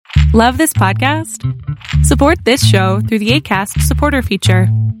Love this podcast? Support this show through the Acast supporter feature.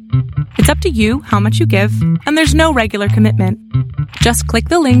 It's up to you how much you give, and there's no regular commitment. Just click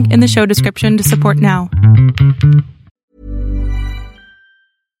the link in the show description to support now.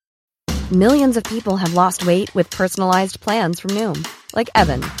 Millions of people have lost weight with personalized plans from Noom. Like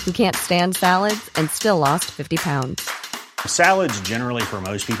Evan, who can't stand salads and still lost 50 pounds. Salads generally for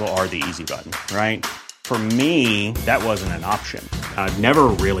most people are the easy button, right? For me, that wasn't an option. I never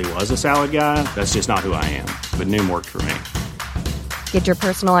really was a salad guy. That's just not who I am. But Noom worked for me. Get your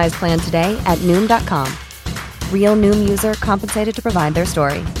personalized plan today at Noom.com. Real Noom user compensated to provide their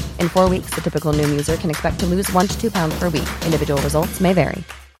story. In 4 weeks, the typical Noom user can expect to lose 1 to 2 pounds per week. Individual results may vary.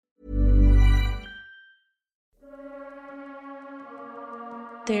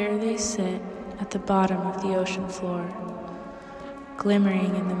 There they sit at the bottom of the ocean floor,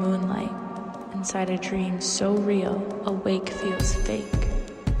 glimmering in the moonlight, inside a dream so real, awake feels fake.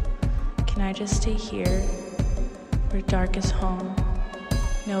 Can I just stay here, where dark is home,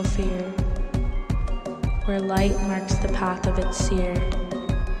 no fear, where light marks the path of its seer?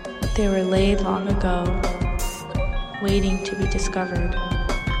 They were laid long ago, waiting to be discovered,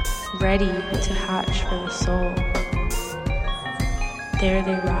 ready to hatch for the soul. There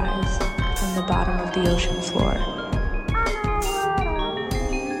they rise from the bottom of the ocean floor.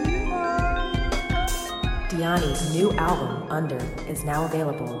 Diani's new album, Under, is now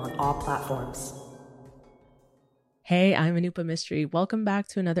available on all platforms. Hey, I'm Anupa Mystery. Welcome back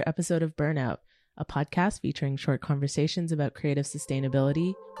to another episode of Burnout, a podcast featuring short conversations about creative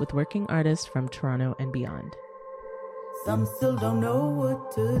sustainability with working artists from Toronto and beyond. Some still don't know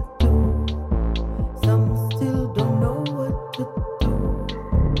what to do. Some still don't know what to do.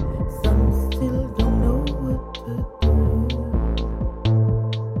 Some still don't know what to do.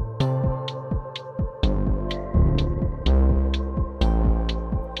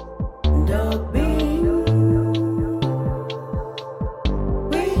 Dog being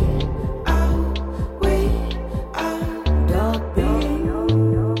way out, dog being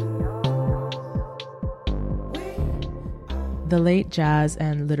The late jazz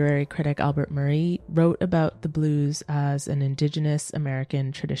and literary critic Albert Murray wrote about the blues as an Indigenous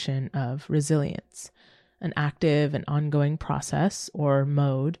American tradition of resilience, an active and ongoing process or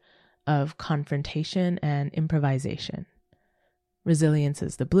mode of confrontation and improvisation. Resilience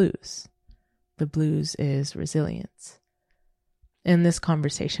is the blues. The blues is resilience. In this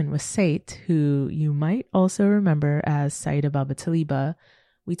conversation with Sait, who you might also remember as Saida Baba Taliba,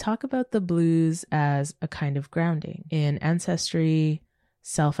 we talk about the blues as a kind of grounding in ancestry,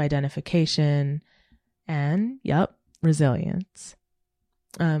 self-identification, and, resilience.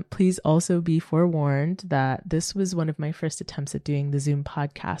 Please also be forewarned that this was one of my first attempts at doing the Zoom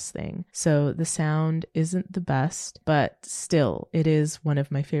podcast thing. So the sound isn't the best, but still, it is one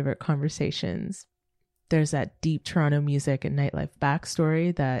of my favorite conversations. There's that deep Toronto music and nightlife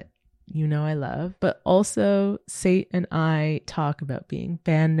backstory that you know I love, but also Sait and I talk about being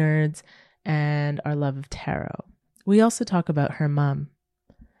band nerds and our love of tarot. We also talk about her mom.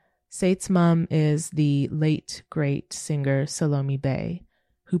 Sait's mom is the late, great singer Salome Bay,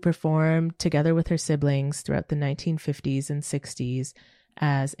 who performed together with her siblings throughout the 1950s and 60s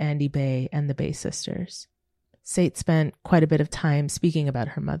as Andy Bay and the Bay Sisters. Sait spent quite a bit of time speaking about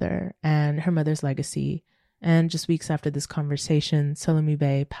her mother and her mother's legacy, and just weeks after this conversation, Salome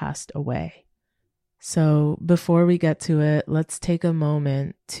Bay passed away. So before we get to it, let's take a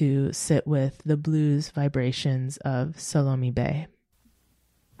moment to sit with the blues vibrations of Salome Bay.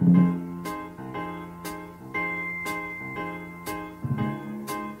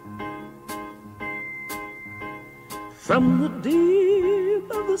 From the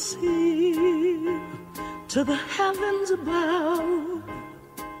deep of the sea to the heavens above,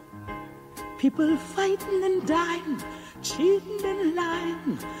 people fighting and dying, cheating and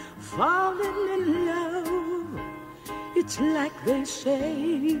lying, falling in love. It's like they say,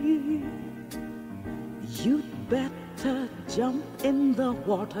 you'd better jump in the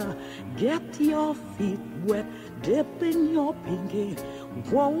water, get your feet wet, dip in your pinky,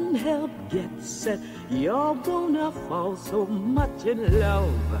 won't help get set. You're gonna fall so much in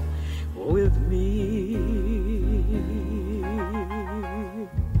love with me.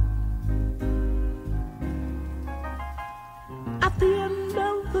 At the end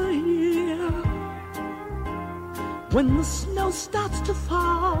of the year, when the snow starts to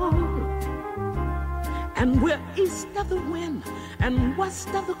fall, and we're east of the wind, and west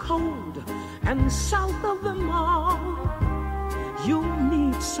of the cold, and south of them all, you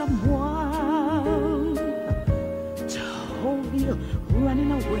need someone to hold you.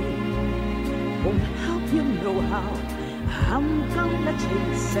 Running away won't help you know how I'm gonna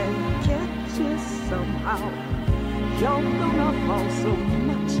chase and catch you somehow. You're gonna fall so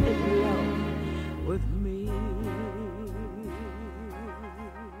much in love with me.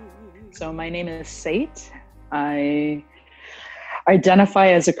 So my name is Sate. I identify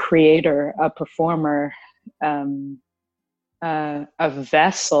as a creator, a performer, a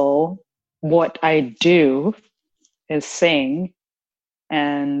vessel. What I do is sing,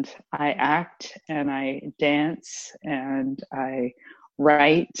 and I act, and I dance, and I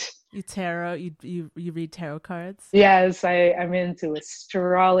write. You tarot, you read tarot cards? Yes, I'm into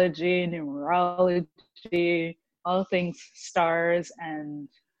astrology, numerology, all things stars and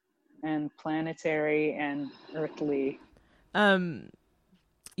planetary and earthly.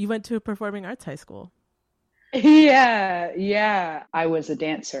 You went to a performing arts high school. Yeah. I was a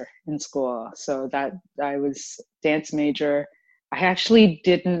dancer in school, so that I was dance major. I actually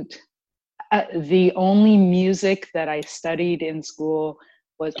didn't. The only music that I studied in school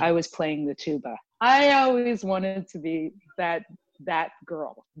was I was playing the tuba. I always wanted to be that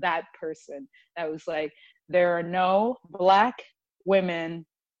girl, that person that was like, there are no Black women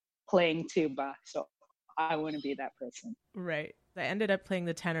playing tuba, so I want to be that person. Right. I ended up playing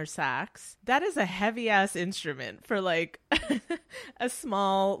the tenor sax. That is a heavy ass instrument for like a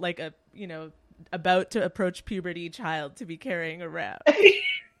small, like a, about to approach puberty child to be carrying around.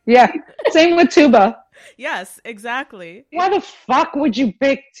 Yeah. Same with tuba. Yes, exactly. Why the fuck would you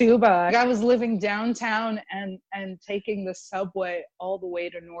pick tuba? I was living downtown and taking the subway all the way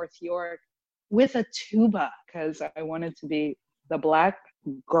to North York with a tuba because I wanted to be the Black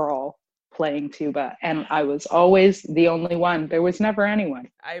girl playing tuba, and I was always the only one. There was never anyone.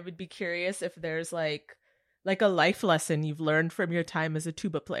 I would be curious if there's like a life lesson you've learned from your time as a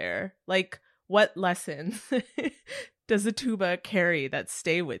tuba player. Like, what lessons does a tuba carry that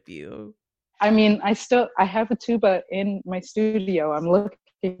stay with you? I mean, I have a tuba in my studio. I'm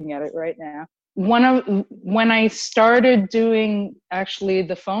looking at it right now. When I started doing actually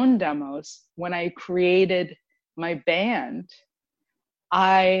the phone demos, when I created my band,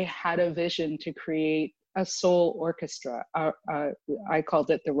 I had a vision to create a soul orchestra. I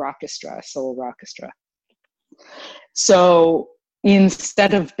called it the Rockestra, soul rockestra. So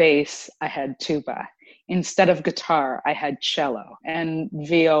instead of bass, I had tuba. Instead of guitar, I had cello and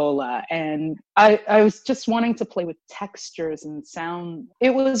viola. And I was just wanting to play with textures and sound.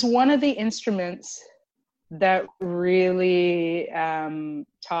 It was one of the instruments that really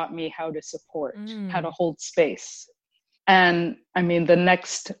taught me how to support, how to hold space. And I mean, the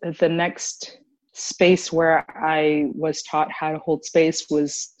next space where I was taught how to hold space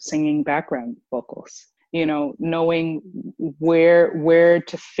was singing background vocals. Knowing where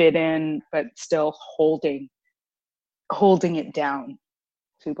to fit in, but still holding it down.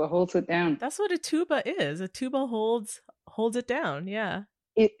 Tuba holds it down. That's what a tuba is. A tuba holds it down. Yeah.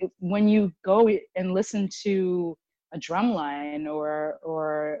 When you go and listen to a drum line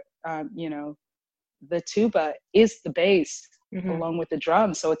or the tuba is the bass along with the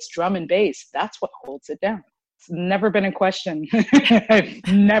drum. So it's drum and bass. That's what holds it down. It's never been a question. I've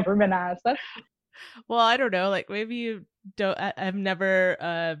never been asked that. Well, I don't know. Like, maybe you don't. I've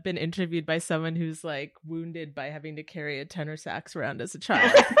never been interviewed by someone who's like wounded by having to carry a tenor sax around as a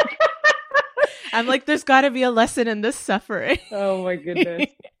child. I'm like, there's got to be a lesson in this suffering. Oh my goodness.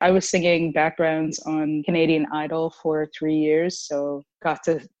 I was singing backgrounds on Canadian Idol for 3 years. So got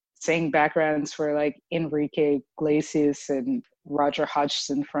to sing backgrounds for like Enrique Iglesias and Roger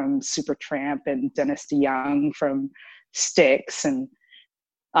Hodgson from Supertramp and Dennis DeYoung from Styx and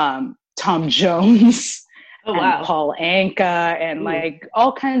Tom Jones and Paul Anka and like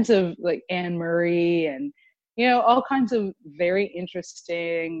all kinds of like Anne Murray and all kinds of very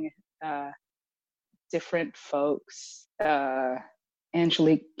interesting different folks.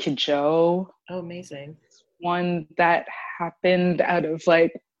 Angelique Kidjo. Oh, amazing. One that happened out of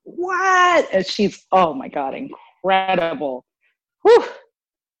like, what? And she's, oh my God, incredible. Whew.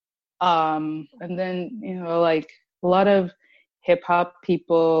 And then, like a lot of hip hop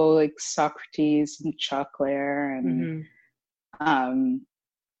people like Socrates and Choclair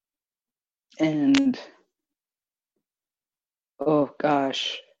and oh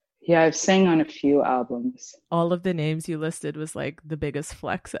gosh. Yeah, I've sang on a few albums. All of the names you listed was like the biggest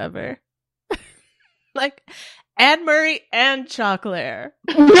flex ever. Like Anne Murray and Choclair.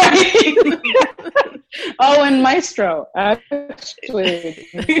 Right. Oh, and Maestro. Actually,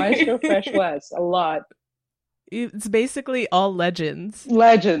 Maestro Fresh West, a lot. It's basically all legends.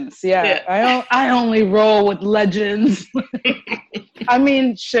 Legends, yeah. I only roll with legends. I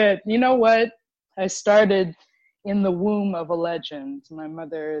mean, shit. You know what? I started in the womb of a legend. My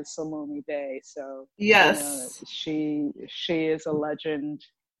mother is Salome Bay, so yes, she is a legend,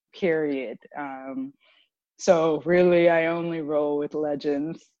 period. So really, I only roll with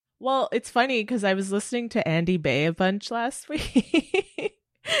legends. Well, it's funny because I was listening to Andy Bay a bunch last week.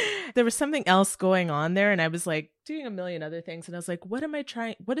 There was something else going on there, and I was like doing a million other things, and I was like, what am I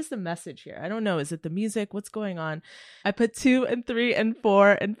trying? What is the message here? I don't know. Is it the music? What's going on? I put 2 and 3 and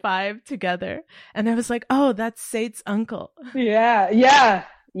 4 and 5 together, and I was like, oh, that's Sate's uncle. Yeah.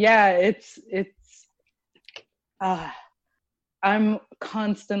 It's I'm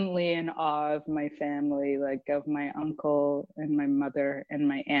constantly in awe of my family, like of my uncle and my mother and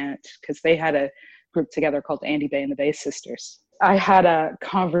my aunt, because they had a group together called Andy Bay and the Bay Sisters. I had a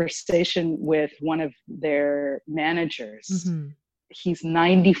conversation with one of their managers. Mm-hmm. He's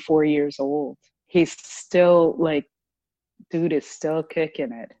 94 years old. He's still like, dude is still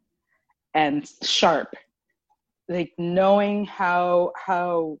kicking it and sharp. Like knowing how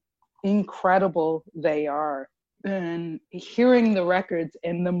incredible they are and hearing the records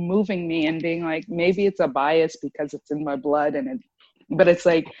and them moving me and being like, maybe it's a bias because it's in my blood but it's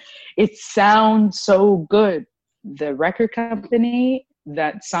like, it sounds so good. The record company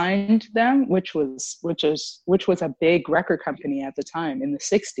that signed them, which was a big record company at the time in the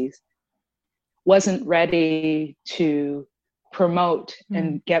 60s, wasn't ready to promote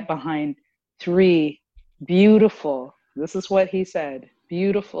and get behind 3 beautiful, this is what he said,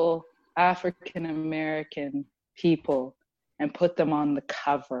 beautiful African American people and put them on the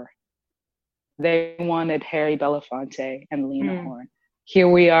cover. They wanted Harry Belafonte and Lena Horne. Here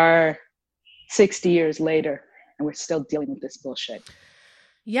we are 60 years later, and we're still dealing with this bullshit.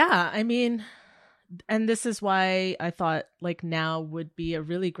 Yeah, I mean, and this is why I thought like now would be a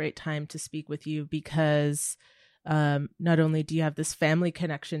really great time to speak with you, because not only do you have this family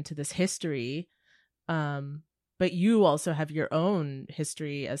connection to this history, but you also have your own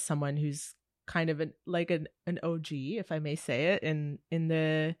history as someone who's kind of an OG, if I may say it, in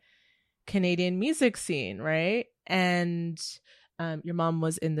the Canadian music scene, right? And your mom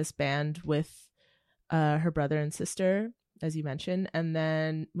was in this band with her brother and sister, as you mentioned, and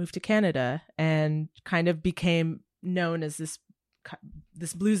then moved to Canada and kind of became known as this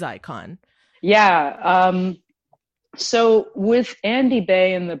blues icon. Yeah. So with Andy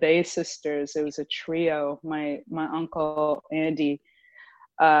Bay and the Bay Sisters, it was a trio. My uncle Andy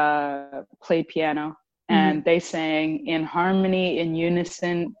played piano, and they sang in harmony, in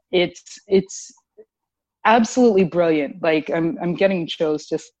unison. It's absolutely brilliant. Like I'm getting chills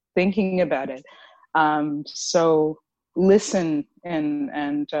just thinking about it. So listen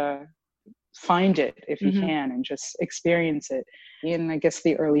and find it if you can, and just experience it. In I guess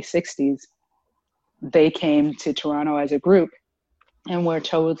the early 60s, they came to Toronto as a group, and were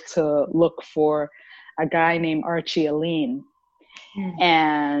told to look for a guy named Archie Aline.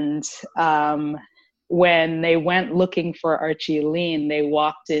 And when they went looking for Archie Aline, they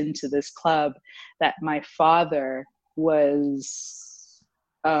walked into this club that my father was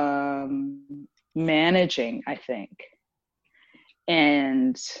managing, I think.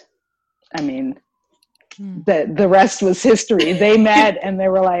 And I mean, the rest was history. They met and they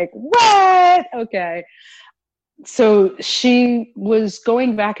were like, what? Okay. So she was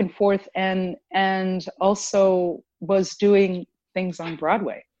going back and forth and also was doing things on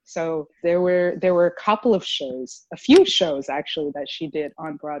Broadway. So there were a few shows actually that she did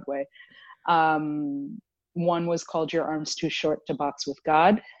on Broadway. One was called Your Arms Too Short to Box with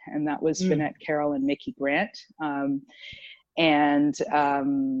God, and that was Vinette Carroll and Mickey Grant.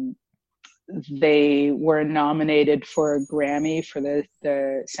 They were nominated for a Grammy for the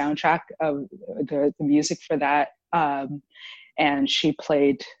soundtrack of the music for that. And she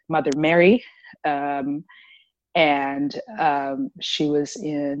played Mother Mary. And she was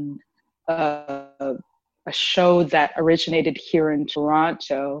in a show that originated here in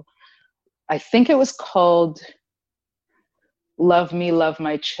Toronto. I think it was called Love Me, Love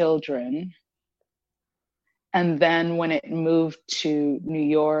My Children. And then when it moved to New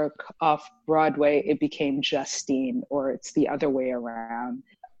York off Broadway, it became Justine, or it's the other way around.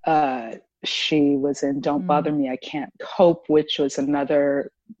 She was in Don't Bother Me, I Can't Cope, which was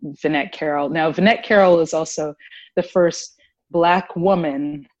another Vinette Carroll. Now, Vinette Carroll is also the first Black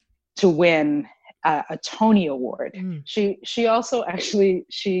woman to win a Tony Award. She also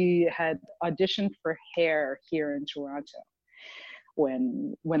she had auditioned for Hair here in Toronto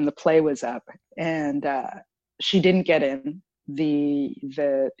when the play was up, and she didn't get in. The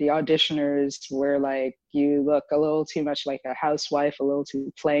auditioners were like, you look a little too much like a housewife, a little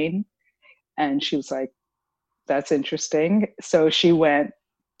too plain. And she was like, that's interesting. So she went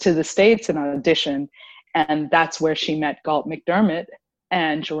to the States and auditioned, And that's where she met Galt McDermott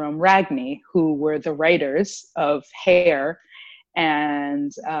and Jerome Ragney, who were the writers of Hair.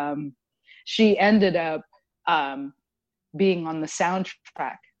 And she ended up being on the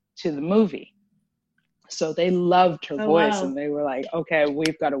soundtrack to the movie. So they loved her voice, wow. and they were like, okay,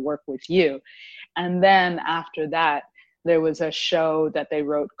 we've got to work with you. And then after that, there was a show that they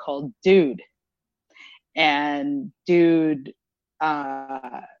wrote called Dude. And Dude,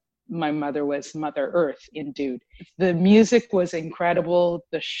 my mother was Mother Earth in Dude. The music was incredible.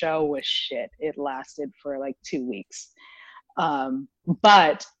 The show was shit. It lasted for like 2 weeks.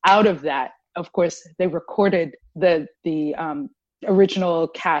 But out of that, of course, they recorded the original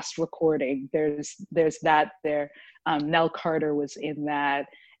cast recording. There's that there. Nell Carter was in that.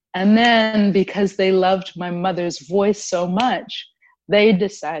 And then because they loved my mother's voice so much, they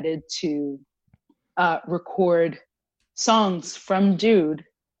decided to record songs from Dude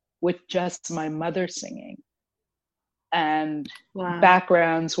with just my mother singing. And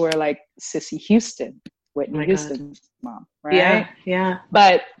backgrounds were like Cissy Houston, Whitney Houston's mom, right? Yeah.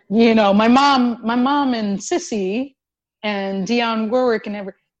 But, you know, my mom and Cissy and Dionne Warwick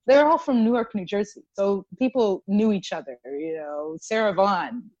and they're all from Newark, New Jersey. So people knew each other, you know. Sarah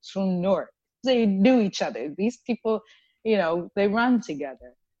Vaughan from Newark. They knew each other. These people, you know, they run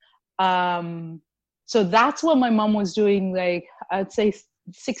together. So that's what my mom was doing, like, I'd say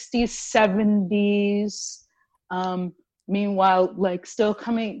 60s, 70s. Meanwhile, like, still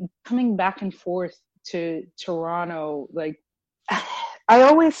coming back and forth to Toronto. Like, I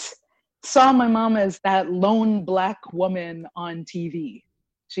always saw my mom as that lone Black woman on TV.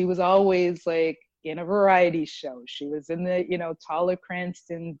 She was always like in a variety show. She was in the, you know, Tyler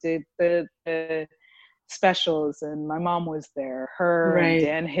Cranston did the specials, and my mom was there. Her and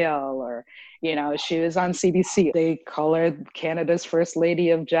Dan Hill, or, you know, she was on CBC. They call her Canada's first lady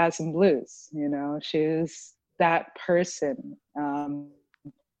of jazz and blues. You know, she was that person.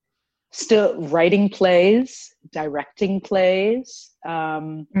 Still writing plays, directing plays,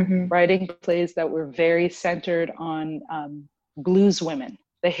 writing plays that were very centered on blues women,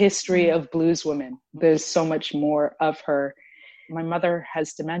 the history of blues women. There's so much more of her. My mother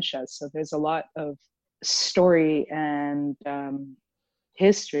has dementia, so there's a lot of story and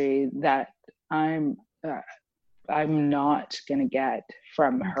history that I'm not gonna get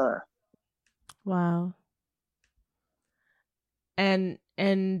from her. Wow. And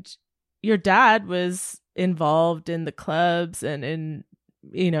your dad was involved in the clubs and in,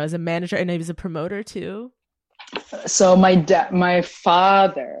 you know, as a manager, and he was a promoter too. So my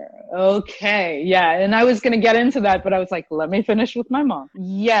father, okay, yeah, and I was going to get into that, but I was like, let me finish with my mom.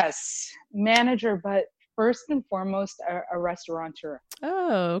 Yes, manager, but first and foremost, a restaurateur.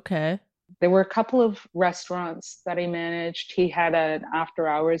 Oh, okay. There were a couple of restaurants that he managed. He had an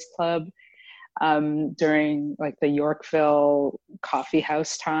after-hours club during like the Yorkville coffee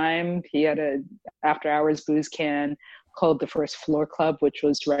house time. He had a after-hours booze can called the First Floor Club, which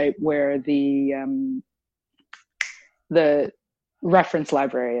was right where the reference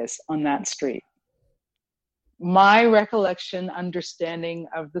library is on that street. My recollection, understanding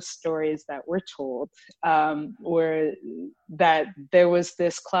of the stories that were told, were that there was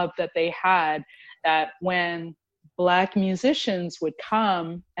this club that they had that when Black musicians would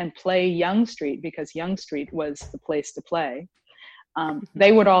come and play Yonge Street, because Yonge Street was the place to play,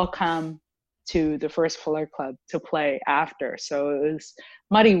 they would all come to the First Floor Club to play after. So it was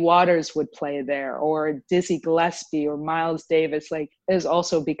Muddy Waters would play there, or Dizzy Gillespie or Miles Davis. Like, it was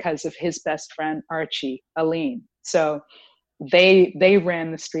also because of his best friend Archie Aline. So they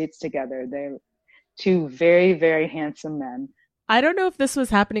ran the streets together. They're two very, very handsome men. I don't know if this was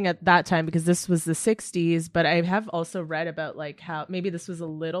happening at that time because this was the 60s, but I have also read about like how maybe this was a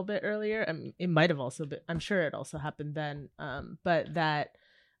little bit earlier. It might have also been, I'm sure it also happened then, but that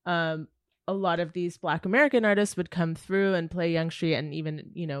a lot of these Black American artists would come through and play Yonge Street, and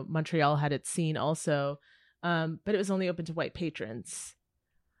even, you know, Montreal had its scene also, but it was only open to white patrons,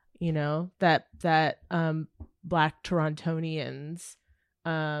 you know, that Black Torontonians,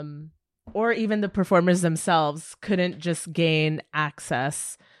 or even the performers themselves couldn't just gain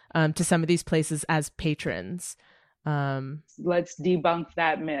access to some of these places as patrons. Let's debunk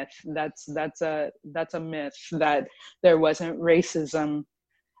that myth. That's a myth that there wasn't racism,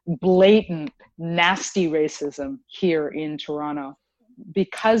 blatant, nasty racism here in Toronto.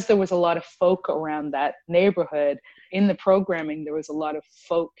 Because there was a lot of folk around that neighborhood in the programming, there was a lot of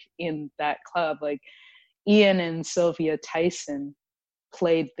folk in that club. Like Ian and Sylvia Tyson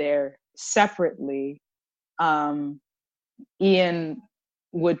played there separately. Ian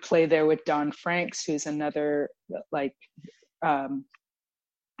would play there with Don Franks, who's another like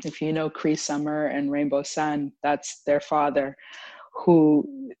If you know Cree Summer and Rainbow Sun, that's their father,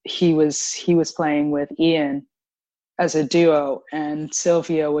 who he was playing with Ian as a duo, and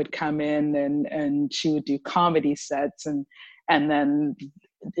Sylvia would come in and she would do comedy sets, and then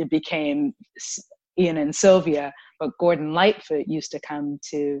it became Ian and Sylvia. But Gordon Lightfoot used to come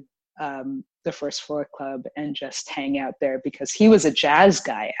to the First Floor Club and just hang out there because he was a jazz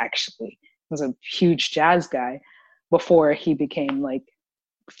guy, actually. He was a huge jazz guy before he became like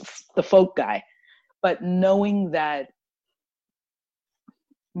the folk guy. But knowing that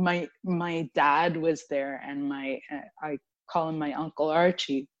my dad was there, and I call him my Uncle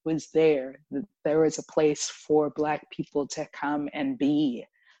Archie, was there, that there was a place for Black people to come and be.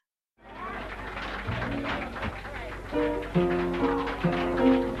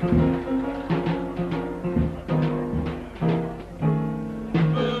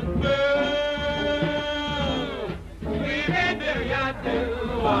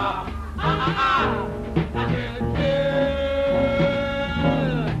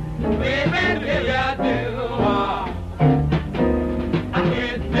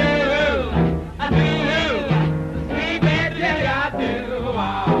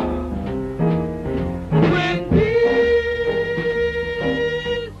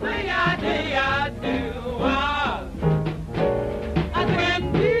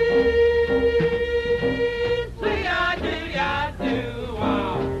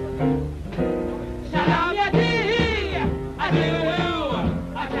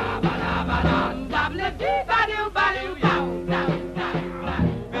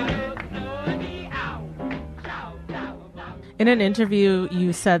 In an interview,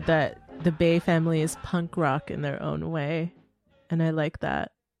 you said that the Bay family is punk rock in their own way, and I like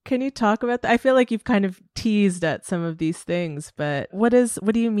that. Can you talk about that? I feel like you've kind of teased at some of these things, but what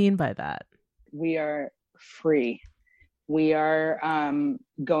do you mean by that? We are free. We are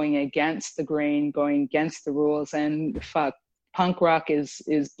going against the grain, going against the rules, and punk rock is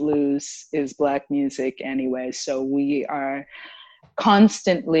blues, is Black music anyway. So we are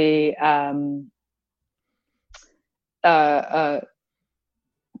constantly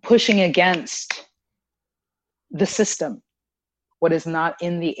pushing against the system, what is not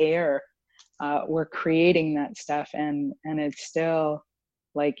in the air. We're creating that stuff, and it's still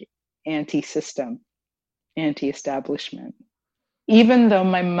like anti-system, anti-establishment. Even though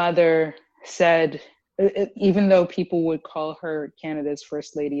my mother said, even though people would call her Canada's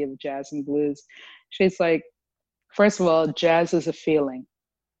first lady of jazz and blues, she's like, first of all, jazz is a feeling.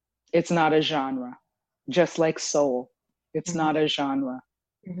 It's not a genre. Just like soul, it's not a genre.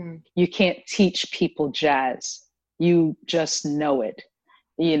 Mm-hmm. You can't teach people jazz. You just know it,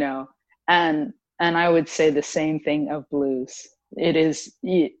 you know. And I would say the same thing of blues. It is,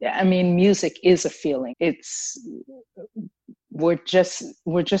 I mean, music is a feeling. We're just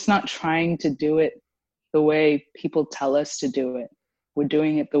not trying to do it the way people tell us to do it. We're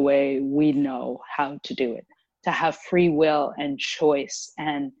doing it the way we know how to do it, to have free will and choice,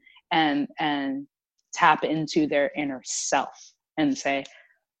 and tap into their inner self and say,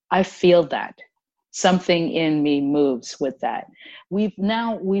 I feel that. Something in me moves with that. We've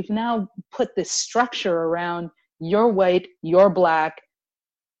now put this structure around, you're white, you're Black,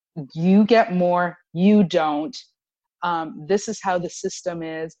 you get more, you don't. This is how the system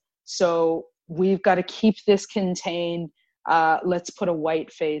is. So we've got to keep this contained. Let's put a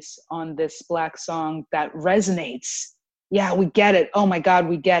white face on this Black song that resonates. Yeah, we get it. Oh my God,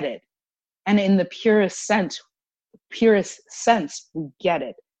 we get it. And in the purest sense, we get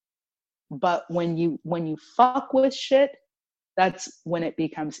it. But when you fuck with shit, that's when it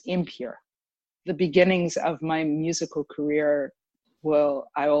becomes impure. The beginnings of my musical career,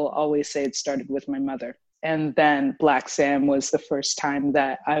 I will always say it started with my mother. And then Black Sam was the first time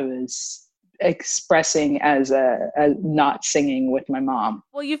that I was expressing as not singing with my mom.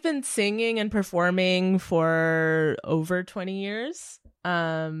 Well, you've been singing and performing for over 20 years.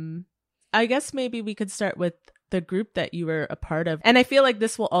 I guess maybe we could start with the group that you were a part of. And I feel like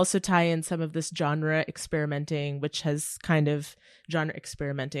this will also tie in some of this genre experimenting, which has kind of genre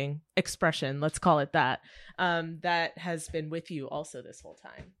experimenting expression, let's call it that, that has been with you also this whole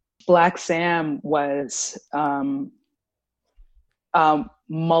time. Black Sam was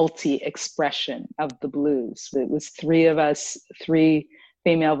multi-expression of the blues. It was three of us, three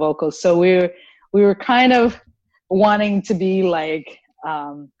female vocals. So we were kind of wanting to be like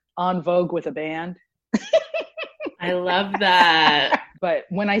En Vogue with a band. I love that. But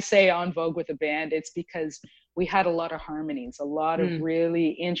when I say En Vogue with a band, it's because we had a lot of harmonies, a lot of really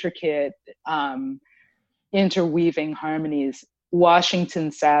intricate interweaving harmonies.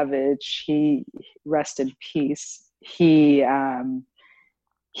 Washington Savage, he rest in peace. He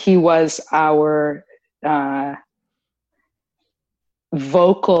he was our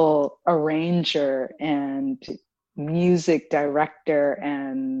vocal arranger and music director,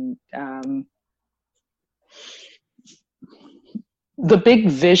 and the big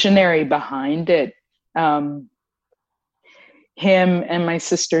visionary behind it. Him and my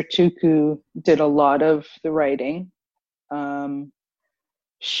sister Tuku did a lot of the writing.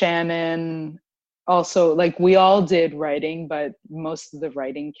 Shannon also, like, we all did writing, but most of the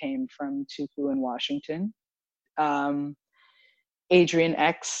writing came from Tuku in Washington. Adrian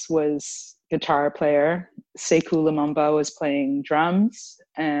X was guitar player. Sekou Lumumba was playing drums,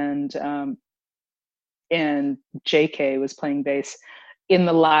 and JK was playing bass in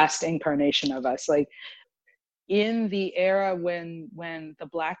the last incarnation of us. Like, in the era when the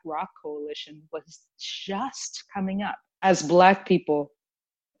Black Rock Coalition was just coming up, as Black people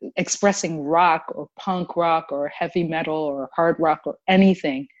expressing rock or punk rock or heavy metal or hard rock or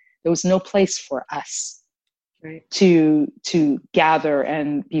anything, there was no place for us, right, to gather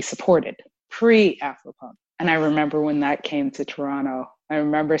and be supported pre-Afropunk. And I remember when that came to Toronto, I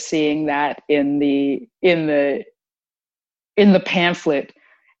remember seeing that in the pamphlet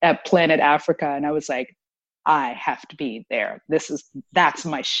at Planet Africa, and I was like, I have to be there. That's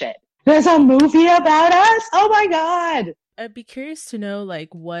my shit. There's a movie about us? Oh my God. I'd be curious to know,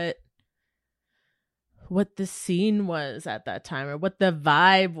 like, what the scene was at that time, or what the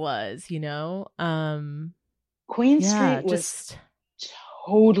vibe was, you know? Queen Street was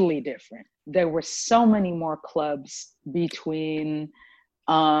totally different. There were so many more clubs between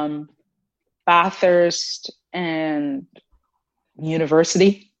Bathurst and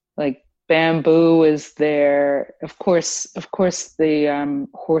University. Like, Bamboo was there. Of course, the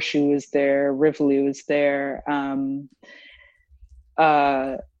Horseshoe was there. Rivoli was there.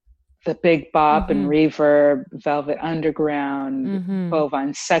 The Big Bop and Reverb, Velvet Underground,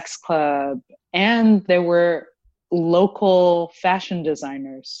 Bovine Sex Club, and there were local fashion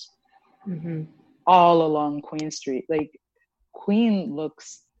designers all along Queen Street. Like, Queen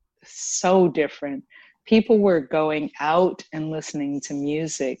looks so different. People were going out and listening to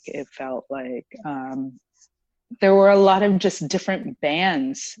music. It felt like there were a lot of just different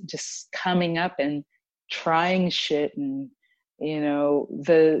bands just coming up and trying shit, and you know,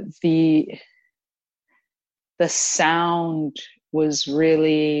 the sound was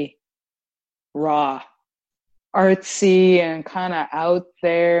really raw, artsy, and kind of out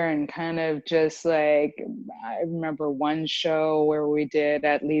there, and kind of just like, I remember one show where we did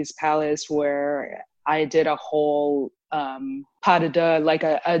at Lee's Palace where I did a whole pas de deux, like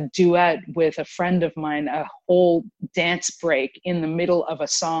a duet with a friend of mine, a whole dance break in the middle of a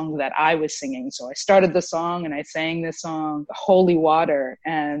song that I was singing. So I started the song and I sang this song, Holy Water,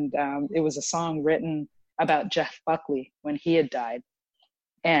 and it was a song written about Jeff Buckley when he had died.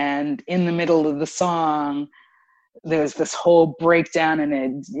 And in the middle of the song, there was this whole breakdown, and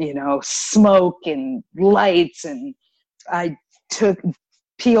it, you know, smoke and lights, and I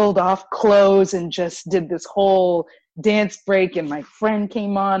peeled off clothes and just did this whole dance break, and my friend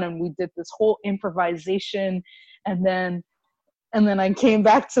came on and we did this whole improvisation, and then I came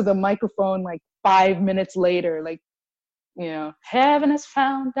back to the microphone like 5 minutes later, like, you know, heaven has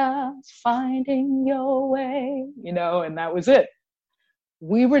found us, finding your way, you know, and that was it.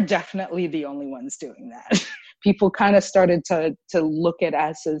 We were definitely the only ones doing that. People kind of started to look at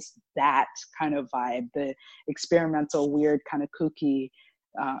us as that kind of vibe, the experimental, weird, kind of kooky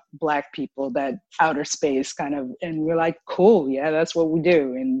Black people, that outer space kind of, and we're like, cool, yeah, that's what we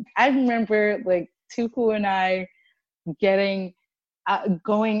do. And I remember like Tuku and I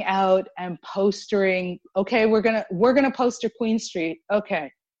going out and postering, okay, we're gonna poster Queen Street, okay,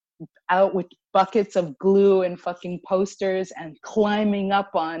 out with buckets of glue and fucking posters, and climbing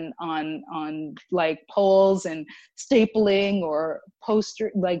up on like poles and stapling or poster,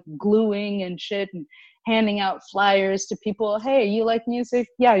 like gluing and shit, and handing out flyers to people. Hey, you like music?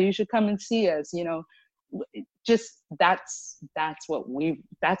 Yeah, you should come and see us. You know, just that's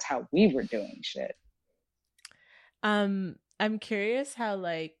how we were doing shit. I'm curious how,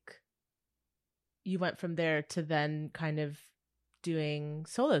 like, you went from there to then kind of doing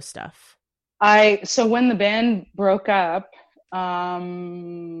solo stuff. So when the band broke up, a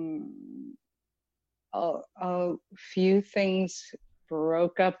few things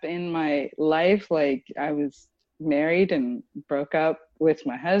broke up in my life. Like, I was married and broke up with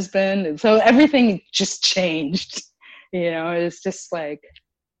my husband, and so everything just changed. You know, it's just like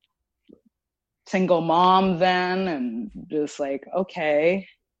single mom then, and just like, okay.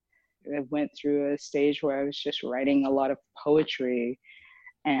 I went through a stage where I was just writing a lot of poetry,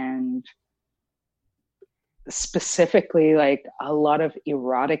 and specifically like a lot of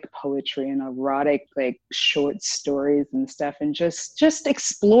erotic poetry and erotic like short stories and stuff, and just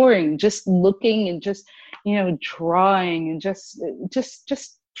exploring, just looking, and just, you know, drawing, and just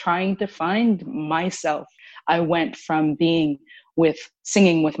trying to find myself. I went from being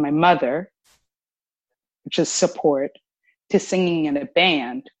singing with my mother, which is support, to singing in a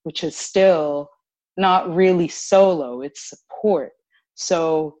band, which is still not really solo, it's support.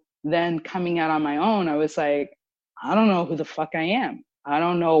 So then coming out on my own, I was like, I don't know who the fuck I am. I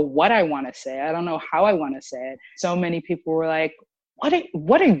don't know what I want to say. I don't know how I want to say it. So many people were like, what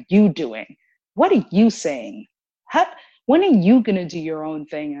are you doing? What are you saying? When are you going to do your own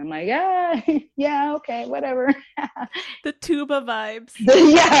thing? I'm like, yeah, okay, whatever. The tuba vibes.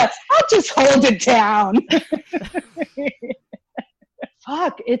 Yeah, I'll just hold it down.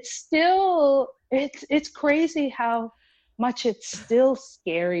 Fuck, it's crazy how much it's still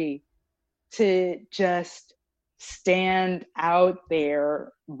scary to just stand out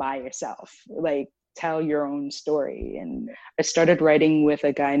there by yourself, like tell your own story. And I started writing with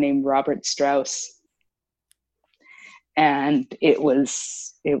a guy named Robert Strauss, and it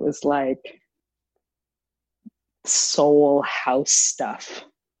was like soul house stuff.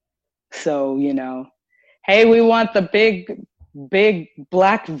 So, you know, hey, we want the big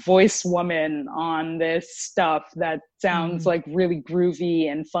black voice woman on this stuff that sounds like really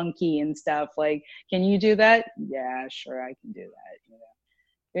groovy and funky and stuff. Like, can you do that? Yeah, sure, I can do that. You know,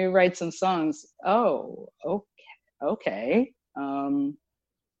 we write some songs. Oh, okay.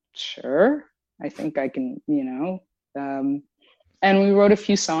 Sure, I think I can. You know, and we wrote a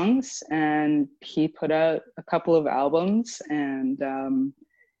few songs, and he put out a couple of albums,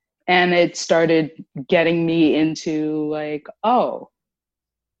 and it started getting me into like, oh,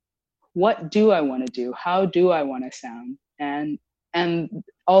 what do I want to do? How do I want to sound? And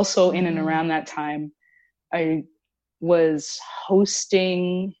also in and around that time, I was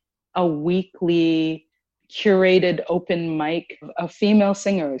hosting a weekly curated open mic of female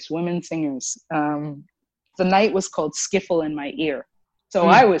singers, women singers. The night was called Skiffle in My Ear. So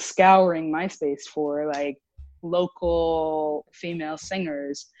I was scouring MySpace for like local female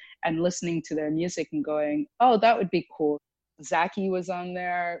singers and listening to their music and going, oh, that would be cool. Zaki was on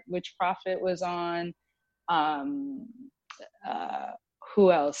there, Witch Prophet was on,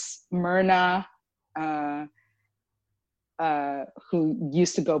 who else? Myrna, who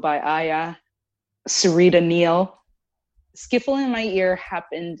used to go by Aya, Sarita Neal. Skiffle in My Ear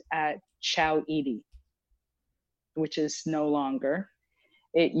happened at Chow Edie, which is no longer.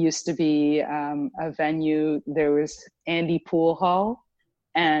 It used to be a venue. There was Andy Pool Hall,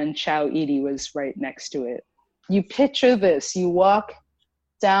 and Chow Edie was right next to it. You picture this, you walk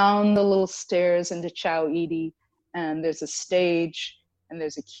down the little stairs into Chow Edie, and there's a stage, and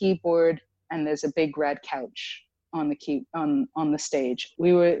there's a keyboard, and there's a big red couch on the stage.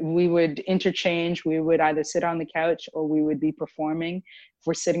 We would interchange. We would either sit on the couch or we would be performing. If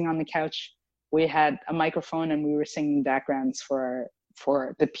we're sitting on the couch, we had a microphone and we were singing backgrounds for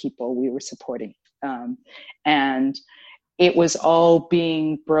the people we were supporting. And it was all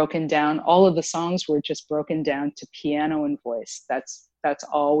being broken down. All of the songs were just broken down to piano and voice. That's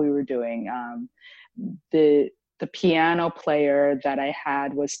all we were doing. The piano player that I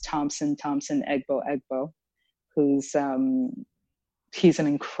had was Thompson Egbo, who's he's an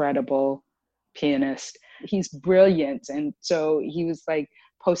incredible pianist. He's brilliant. And so he was like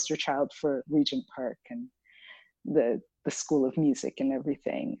poster child for Regent Park and the School of Music and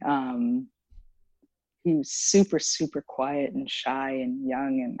everything. He was super, super quiet and shy and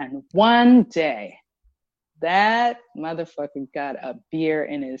young. And one day, that motherfucker got a beer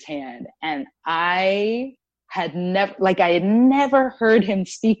in his hand. And I had never heard him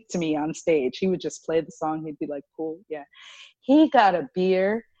speak to me on stage. He would just play the song. He'd be like, cool, yeah. He got a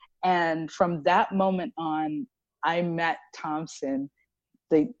beer. And from that moment on, I met Thompson,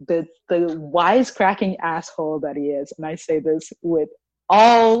 the wisecracking asshole that he is. And I say this with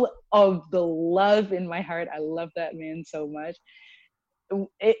all of the love in my heart. I love that man so much.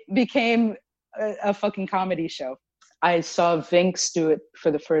 It became a fucking comedy show. I saw Vinx do it for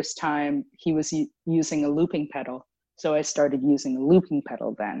the first time. He was using a looping pedal. So I started using a looping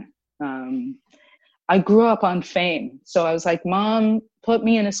pedal then. I grew up on Fame. So I was like, Mom, put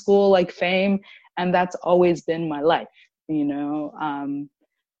me in a school like Fame. And that's always been my life, you know?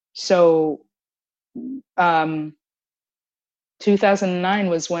 2009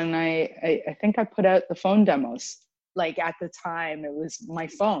 was when I think I put out the phone demos. Like at the time, it was my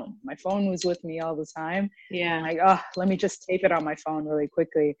phone. My phone was with me all the time. Yeah. Like, oh, let me just tape it on my phone really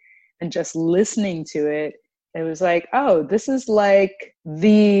quickly. And just listening to it, it was like, oh, this is like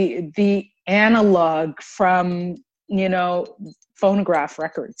the analog from, phonograph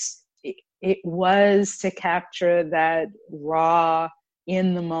records. It was to capture that raw,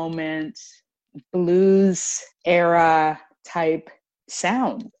 in the moment, blues era type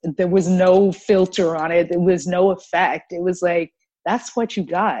sound. There was no filter on it. There was no effect. It was like, that's what you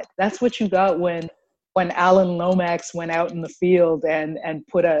got. That's what you got when Alan Lomax went out in the field and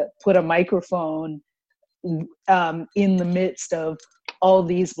put a microphone in the midst of all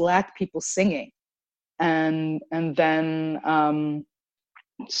these Black people singing. And then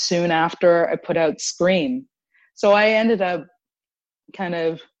soon after, I put out Scream. So I ended up kind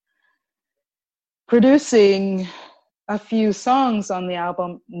of producing a few songs on the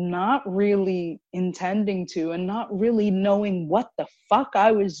album, not really intending to and not really knowing what the fuck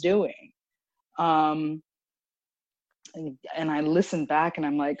I was doing. And I listened back and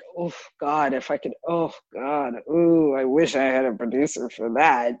I'm like, oh God, if I could, oh God, ooh, I wish I had a producer for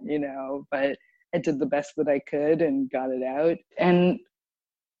that, but I did the best that I could and got it out and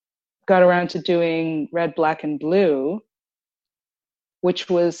got around to doing Red, Black, and Blue, which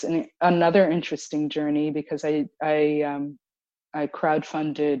was another interesting journey because I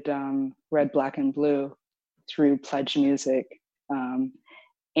crowdfunded Red, Black, and Blue through Pledge Music.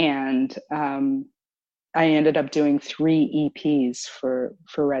 And I ended up doing 3 EPs for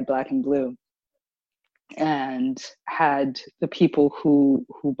Red, Black, and Blue, and had the people who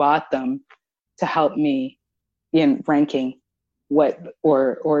bought them to help me in ranking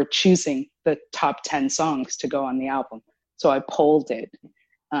or choosing the top 10 songs to go on the album. So I polled it,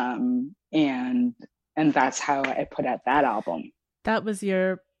 and that's how I put out that album. That was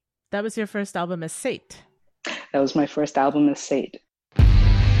your first album as Sate. That was my first album as Sate.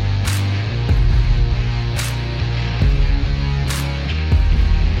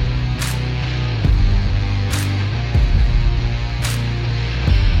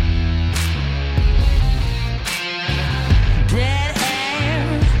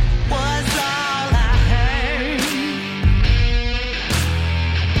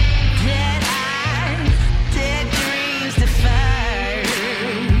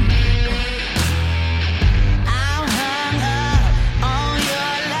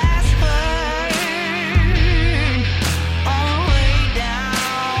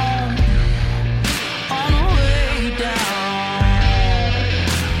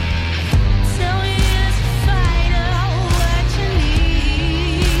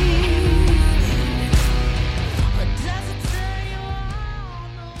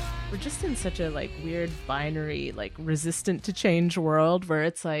 Such a weird binary, resistant to change world where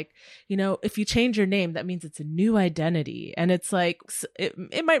it's if you change your name, that means it's a new identity, and it's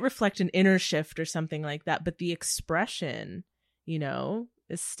it might reflect an inner shift or something like that, but the expression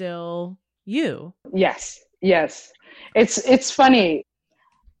is still you. Yes it's funny.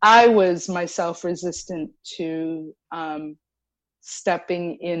 I was myself resistant to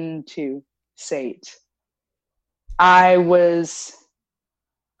stepping into Sate. I was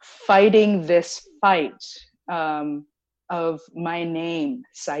fighting this fight of my name,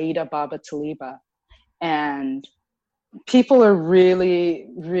 Saida Baba Taliba. And people are really,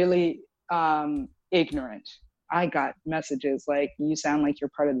 really ignorant. I got messages like, you sound like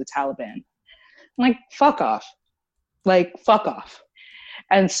you're part of the Taliban. I'm like, fuck off. Fuck off.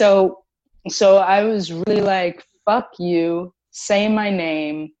 And so I was really like, fuck you, say my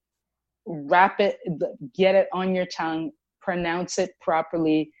name, rap it, get it on your tongue, pronounce it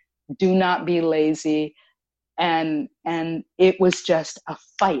properly, do not be lazy. And it was just a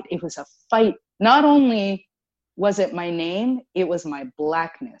fight. It was a fight. Not only was it my name, it was my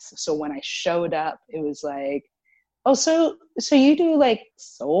Blackness. So when I showed up, it was like, oh, so you do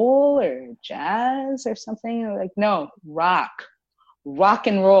soul or jazz or something? I'm like, no, rock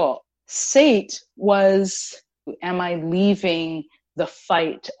and roll. Sate was, am I leaving the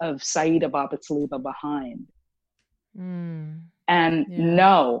fight of Saida Baba Taliba behind? And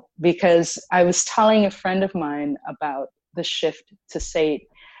no, because I was telling a friend of mine about the shift to Sate,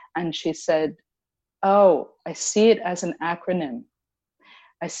 and she said, oh, I see it as an acronym.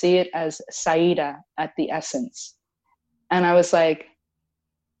 I see it as Saida at the essence. And I was like,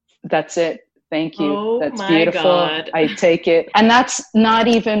 that's it. Thank you. Oh, that's beautiful. God. I take it. And that's not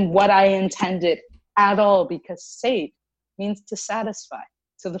even what I intended at all, because Sate means to satisfy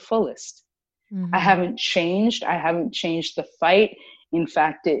to the fullest. Mm-hmm. I haven't changed. I haven't changed the fight. In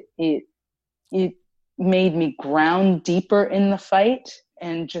fact, it made me ground deeper in the fight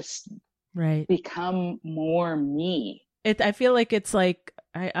and just become more me. I feel like it's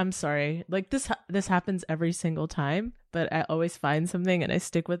I'm sorry. This happens every single time, but I always find something and I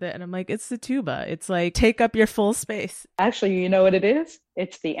stick with it. And I'm like, it's the tuba. It's take up your full space. Actually, you know what it is?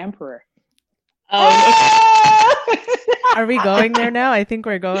 It's the Emperor. Oh, Are we going there now? I think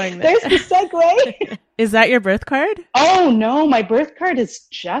we're going there. There's the segue. Is that your birth card? Oh no, my birth card is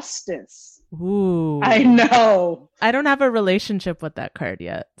Justice. Ooh. I know. I don't have a relationship with that card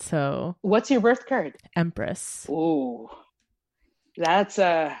yet. So what's your birth card? Empress. Ooh. That's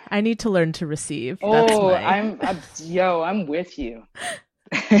a I need to learn to receive. I'm with you.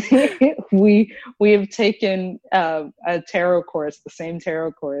 we have taken a tarot course, the same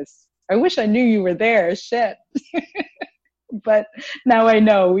tarot course. I wish I knew you were there. Shit. But now I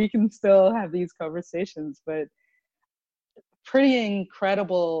know we can still have these conversations. But pretty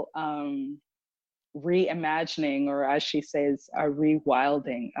incredible reimagining, or as she says, a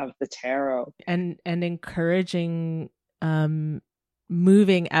rewilding of the tarot, and encouraging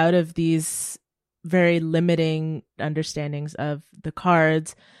moving out of these very limiting understandings of the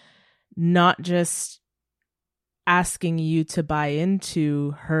cards, not just asking you to buy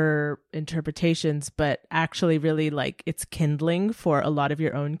into her interpretations, but actually really like it's kindling for a lot of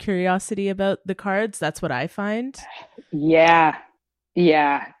your own curiosity about the cards. That's what I find. Yeah.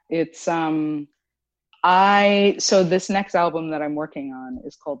 It's so this next album that I'm working on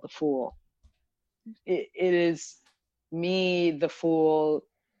is called The Fool. It is me, the fool,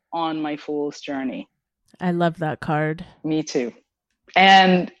 on my fool's journey. I love that card. Me too.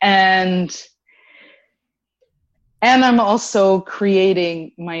 And I'm also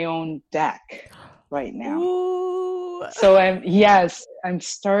creating my own deck right now. Ooh. So I'm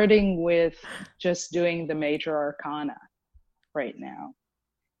starting with just doing the major arcana right now.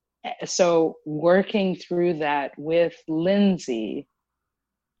 So working through that with Lindsay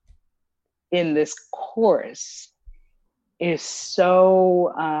in this course is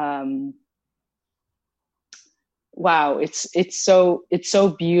so wow, it's so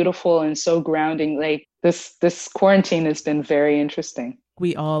beautiful and so grounding. Like this quarantine has been very interesting.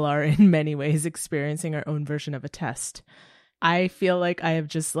 We all are in many ways experiencing our own version of a test. I feel like I have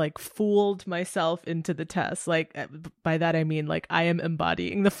just like fooled myself into the test. Like by that I mean like I am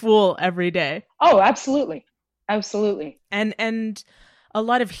embodying the fool every day. Oh, absolutely. And a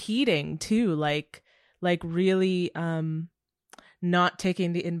lot of heeding too, like really not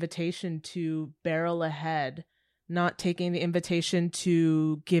taking the invitation to barrel ahead, not taking the invitation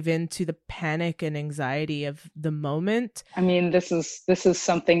to give in to the panic and anxiety of the moment. I mean, this is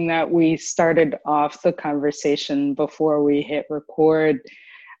something that we started off the conversation before we hit record.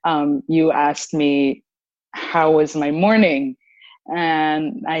 You asked me, how was my morning?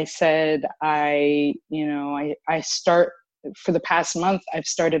 And I said, I start, for the past month, I've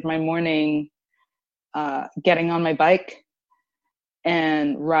started my morning getting on my bike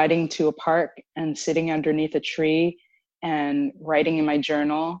and riding to a park and sitting underneath a tree and writing in my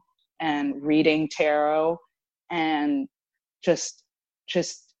journal and reading tarot and just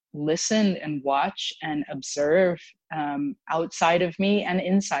listen and watch and observe outside of me and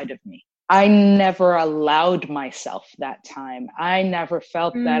inside of me. I never allowed myself that time. I never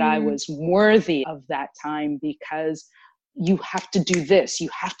felt that I was worthy of that time, because you have to do this, you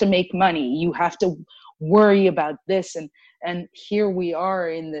have to make money, you have to worry about this, and here we are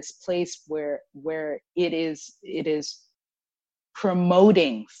in this place where it is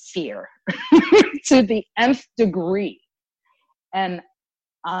promoting fear to the nth degree, and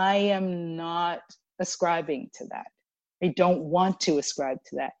I am not ascribing to that. I don't want to ascribe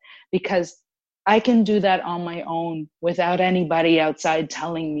to that, because I can do that on my own without anybody outside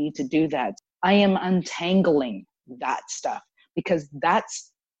telling me to do that. I am untangling that stuff, because that's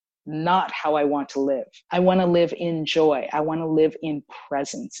not how I want to live. I want to live in joy. I want to live in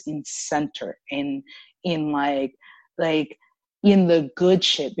presence, in center, in like in the good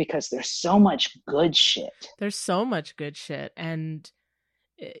shit, because there's so much good shit. There's so much good shit. And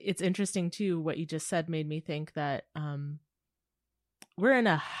it's interesting too, what you just said made me think that we're in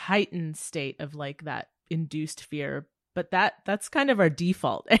a heightened state of like that induced fear, but that's kind of our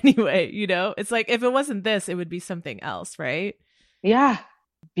default anyway, you know? It's like, if it wasn't this, it would be something else, right? Yeah.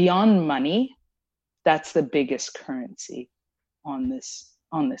 Beyond money, that's the biggest currency on this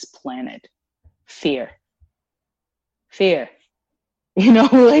planet. Fear. You know,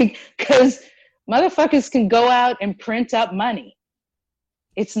 like, because motherfuckers can go out and print up money.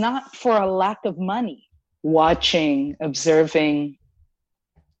 It's not for a lack of money. Watching, observing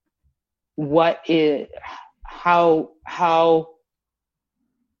how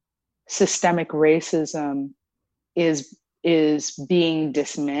systemic racism is being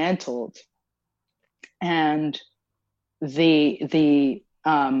dismantled, and the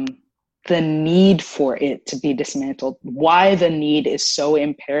need for it to be dismantled. Why the need is so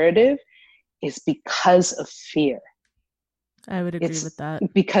imperative is because of fear. I would agree with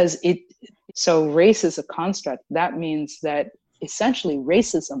that. Because So race is a construct. That means that essentially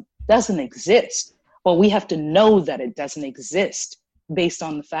racism doesn't exist. Well, we have to know that it doesn't exist based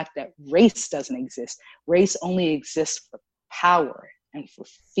on the fact that race doesn't exist. Race only exists for power and for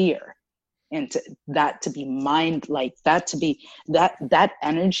fear. And to be mind, like that, to be that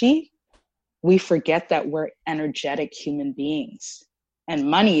energy, we forget that we're energetic human beings. And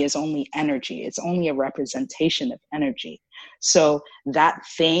money is only energy. It's only a representation of energy. So that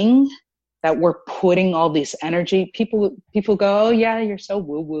thing that we're putting all this energy, people go, oh yeah, you're so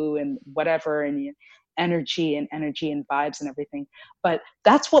woo-woo and whatever, and energy and vibes and everything. But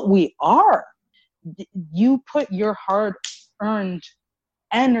that's what we are. You put your hard-earned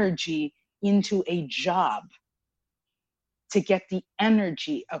energy into a job to get the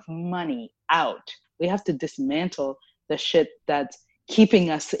energy of money out. We have to dismantle the shit that's keeping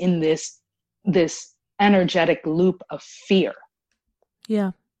us in this energetic loop of fear.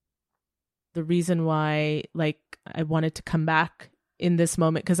 Yeah. The reason why, like, I wanted to come back in this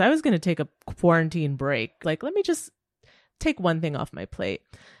moment, because I was going to take a quarantine break. Like, let me just take one thing off my plate.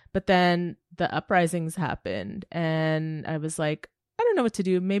 But then the uprisings happened and I was like, I don't know what to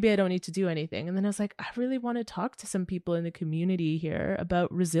do. Maybe I don't need to do anything. And then I was like, I really want to talk to some people in the community here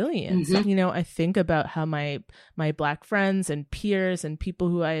about resilience. Mm-hmm. You know, I think about how my Black friends and peers and people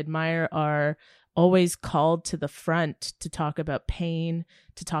who I admire are always called to the front to talk about pain,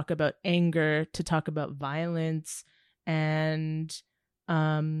 to talk about anger, to talk about violence. And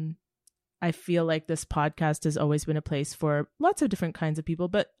I feel like this podcast has always been a place for lots of different kinds of people,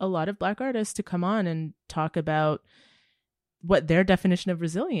 but a lot of Black artists to come on and talk about what their definition of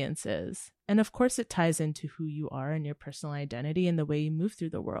resilience is. And of course, it ties into who you are and your personal identity and the way you move through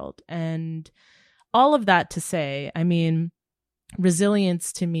the world. And all of that to say, I mean,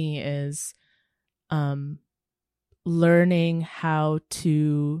 resilience to me is learning how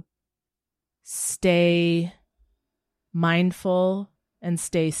to stay mindful and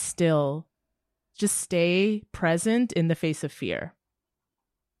stay still, just stay present in the face of fear.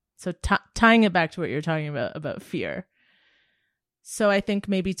 So tying it back to what you're talking about fear. So I think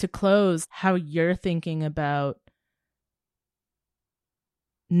maybe to close, how you're thinking about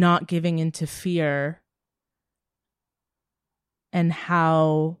not giving into fear and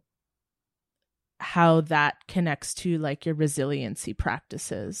how that connects to like your resiliency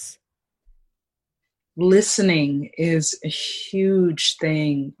practices. Listening is a huge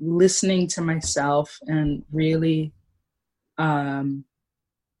thing. Listening to myself and really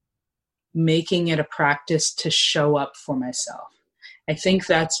making it a practice to show up for myself. I think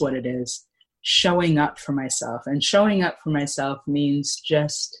that's what it is, showing up for myself. And showing up for myself means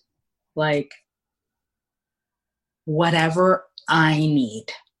just like whatever I need.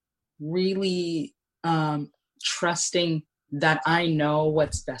 Really trusting that I know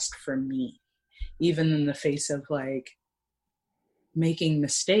what's best for me, even in the face of like making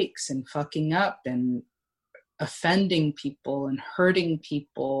mistakes and fucking up and offending people and hurting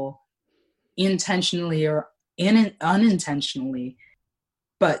people intentionally or unintentionally,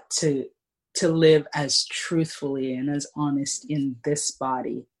 but to live as truthfully and as honest in this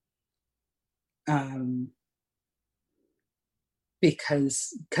body.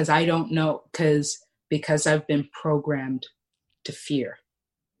 Because I don't know, because I've been programmed to fear.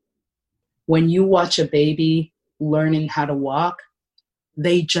 When you watch a baby learning how to walk,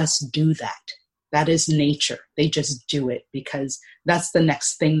 they just do that. That is nature. They just do it because that's the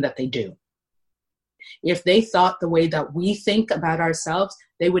next thing that they do. If they thought the way that we think about ourselves,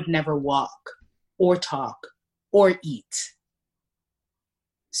 they would never walk or talk or eat.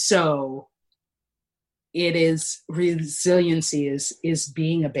 So it is, resiliency is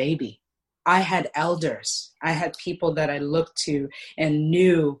being a baby. I had elders. I had people that I looked to and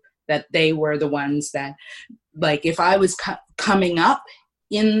knew that they were the ones that, like, if I was coming up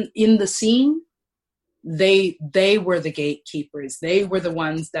in the scene, they were the gatekeepers. They were the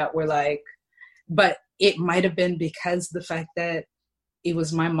ones that were like, but it might have been because the fact that it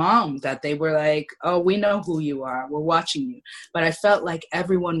was my mom that they were like, oh, we know who you are. We're watching you. But I felt like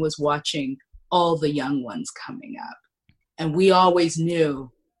everyone was watching all the young ones coming up. And we always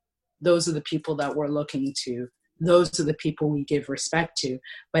knew those are the people that we're looking to. Those are the people we give respect to.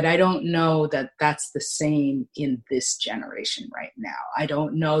 But I don't know that that's the same in this generation right now. I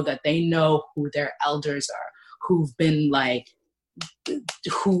don't know that they know who their elders are, who've been like,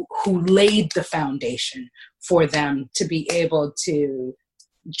 who laid the foundation for them to be able to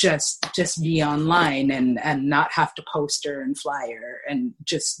just be online and not have to poster and flyer and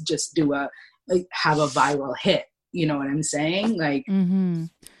just have a viral hit. You know what I'm saying? Like, mm-hmm.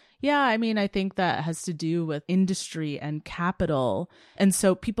 Yeah, I mean, I think that has to do with industry and capital. And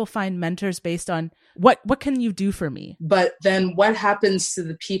so people find mentors based on what can you do for me? But then what happens to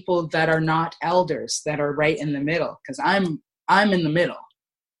the people that are not elders, that are right in the middle? Because I'm in the middle.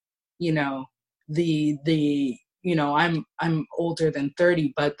 You know, I'm older than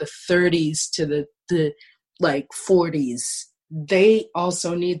 30, but the 30s to the like 40s, they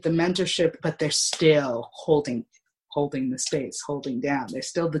also need the mentorship, but they're still holding the space, holding down. They're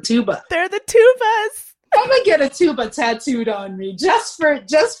still the tuba. They're the tubas. I'm gonna get a tuba tattooed on me just for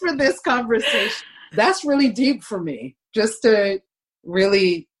this conversation. That's really deep for me, just to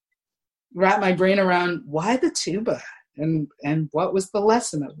really wrap my brain around why the tuba and what was the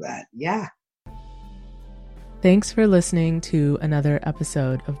lesson of that. Yeah. Thanks for listening to another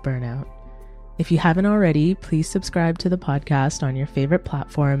episode of Burnout. If you haven't already, please subscribe to the podcast on your favorite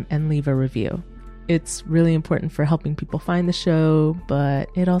platform and leave a review. It's really important for helping people find the show, but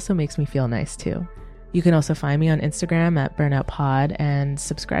it also makes me feel nice too. You can also find me on Instagram at BurnoutPod and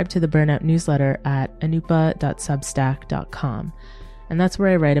subscribe to the Burnout newsletter at anupa.substack.com. And that's where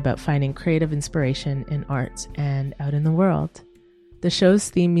I write about finding creative inspiration in art and out in the world. The show's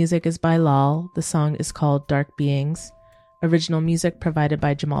theme music is by Lal. The song is called Dark Beings. Original music provided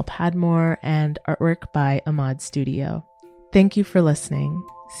by Jamal Padmore and artwork by Ahmad Studio. Thank you for listening.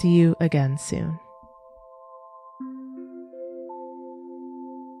 See you again soon.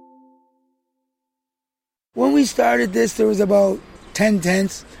 When we started this, there was about 10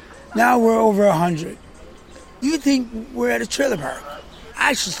 tents. Now we're over 100. You think we're at a trailer park?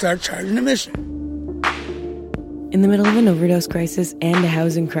 I should start charging admission. In the middle of an overdose crisis and a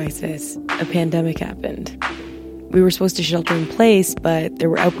housing crisis, a pandemic happened. We were supposed to shelter in place, but there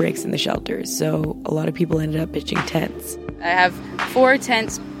were outbreaks in the shelters, so a lot of people ended up pitching tents. I have 4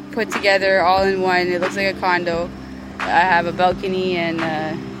 tents put together all in one. It looks like a condo. I have a balcony and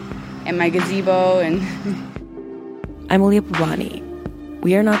my gazebo. And I'm Alia Pabani.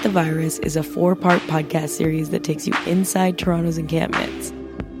 We Are Not the Virus is a 4-part podcast series that takes you inside Toronto's encampments.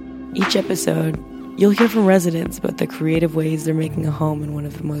 Each episode, you'll hear from residents about the creative ways they're making a home in one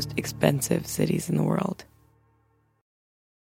of the most expensive cities in the world.